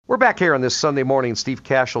We're back here on this Sunday morning. Steve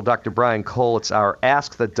Cashel, Dr. Brian Cole. It's our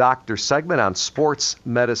Ask the Doctor segment on Sports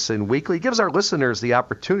Medicine Weekly. It gives our listeners the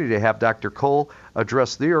opportunity to have Dr. Cole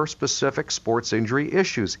address their specific sports injury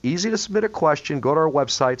issues. Easy to submit a question. Go to our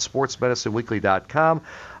website, sportsmedicineweekly.com.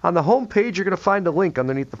 On the home page, you're going to find a link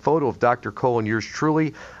underneath the photo of Dr. Cole and yours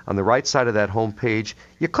truly. On the right side of that home page,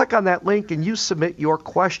 you click on that link and you submit your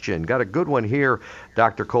question. Got a good one here,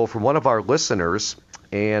 Dr. Cole, from one of our listeners.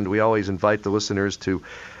 And we always invite the listeners to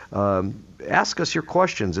ask us your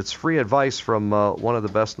questions. It's free advice from one of the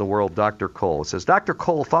best in the world, Dr. Cole. It says, Dr.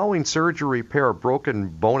 Cole, following surgery repair a broken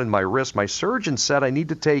bone in my wrist, my surgeon said I need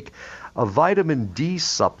to take a vitamin D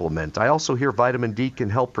supplement. I also hear vitamin D can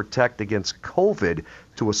help protect against COVID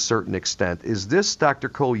to a certain extent. Is this, Dr.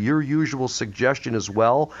 Cole, your usual suggestion as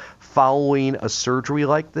well, following a surgery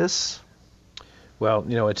like this? Well,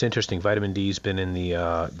 it's interesting. Vitamin D has been in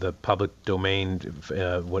the public domain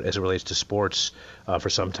as it relates to sports for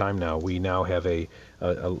some time now. We now have a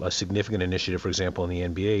significant initiative, for example, in the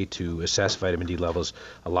NBA to assess vitamin D levels.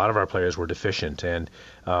 A lot of our players were deficient, and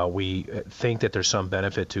we think that there's some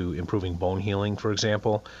benefit to improving bone healing, for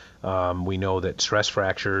example. We know that stress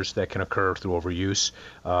fractures that can occur through overuse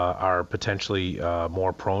are potentially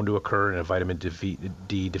more prone to occur in a vitamin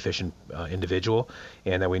D deficient individual,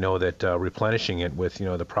 and that we know that replenishing it with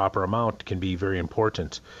the proper amount can be very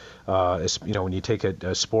important. When you take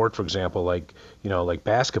a sport, for example, like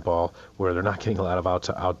basketball, where they're not getting a lot of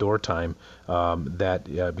outdoor time,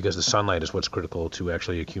 because the sunlight is what's critical to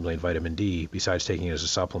actually accumulate vitamin D, besides taking it as a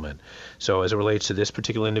supplement. So as it relates to this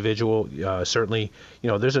particular individual, certainly,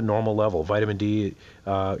 there's a normal level. Vitamin D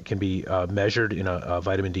can be measured in a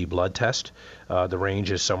vitamin D blood test. The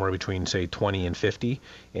range is somewhere between, say, 20 and 50,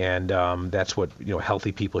 and that's what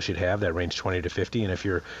healthy people should have, that range 20 to 50. And if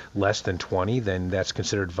you're less than 20, then that's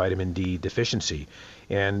considered vitamin D deficiency.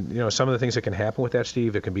 And some of the things that can happen with that,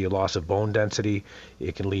 Steve, it can be a loss of bone density,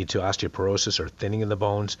 it can lead to osteoporosis or thinning of the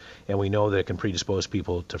bones, and we know that it can predispose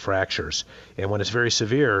people to fractures. And when it's very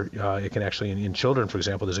severe, it can actually, in children, for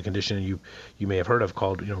example, there's a condition you may have heard of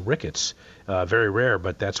called rickets. Very rare,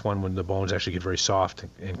 but that's one when the bones actually get very soft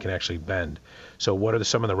and can actually bend. So what are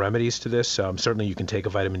some of the remedies to this? Certainly you can take a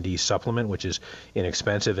vitamin D supplement, which is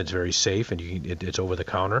inexpensive, it's very safe, and it's over the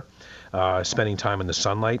counter. Spending time in the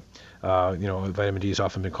sunlight. Vitamin D has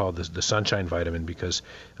often been called the sunshine vitamin because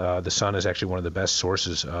the sun is actually one of the best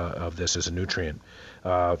sources of this as a nutrient.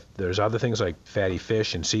 There's other things like fatty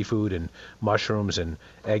fish and seafood and mushrooms and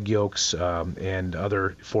egg yolks and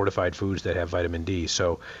other fortified foods that have vitamin D.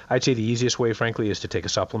 So I'd say the easiest way, frankly, is to take a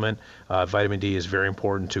supplement. Vitamin D is very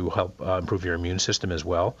important to help improve your immune system as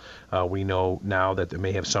well. We know now that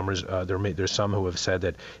there's some who have said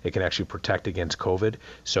that it can actually protect against COVID.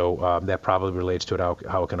 So that probably relates to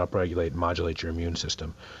how it can upregulate and modulate your immune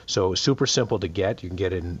system. So super simple to get. You can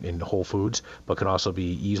get it in Whole Foods, but can also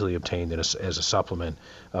be easily obtained as a supplement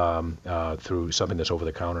through something that's over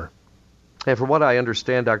the counter. And from what I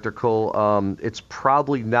understand, Dr. Cole, it's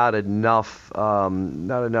probably not enough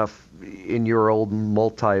in your old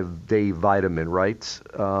multi-day vitamin, right? It's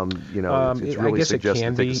really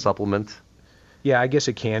suggested to take a supplement. Yeah, I guess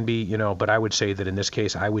it can be, but I would say that in this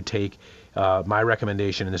case, I would take my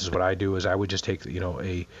recommendation, and this is what I do, is I would just take,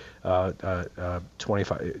 a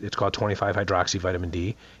 25. It's called 25 hydroxy vitamin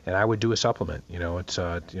D, and I would do a supplement. It's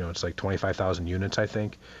like 25,000 units, I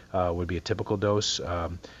think, would be a typical dose.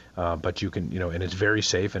 But you can, and it's very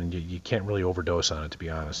safe, and you can't really overdose on it, to be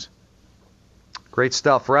honest. Great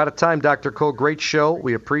stuff. We're out of time, Dr. Cole. Great show.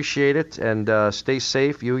 We appreciate it. And stay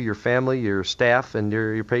safe, you, your family, your staff, and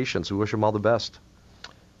your patients. We wish them all the best.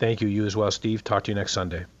 Thank you. You as well, Steve. Talk to you next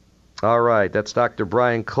Sunday. All right. That's Dr.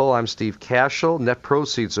 Brian Cole. I'm Steve Cashel. Net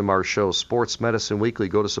proceeds from our show, Sports Medicine Weekly,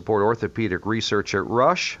 go to support orthopedic research at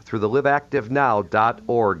Rush through the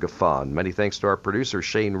liveactivenow.org fund. Many thanks to our producer,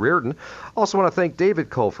 Shane Reardon. Also want to thank David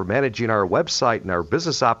Cole for managing our website and our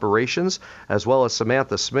business operations, as well as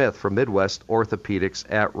Samantha Smith from Midwest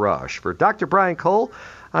Orthopedics at Rush. For Dr. Brian Cole,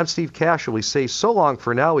 I'm Steve Cashel. We say so long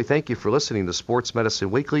for now. We thank you for listening to Sports Medicine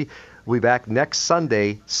Weekly. We'll be back next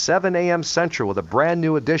Sunday, 7 a.m. Central, with a brand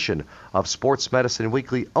new edition of Sports Medicine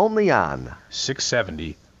Weekly, only on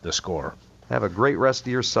 670 The Score. Have a great rest of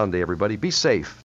your Sunday, everybody. Be safe.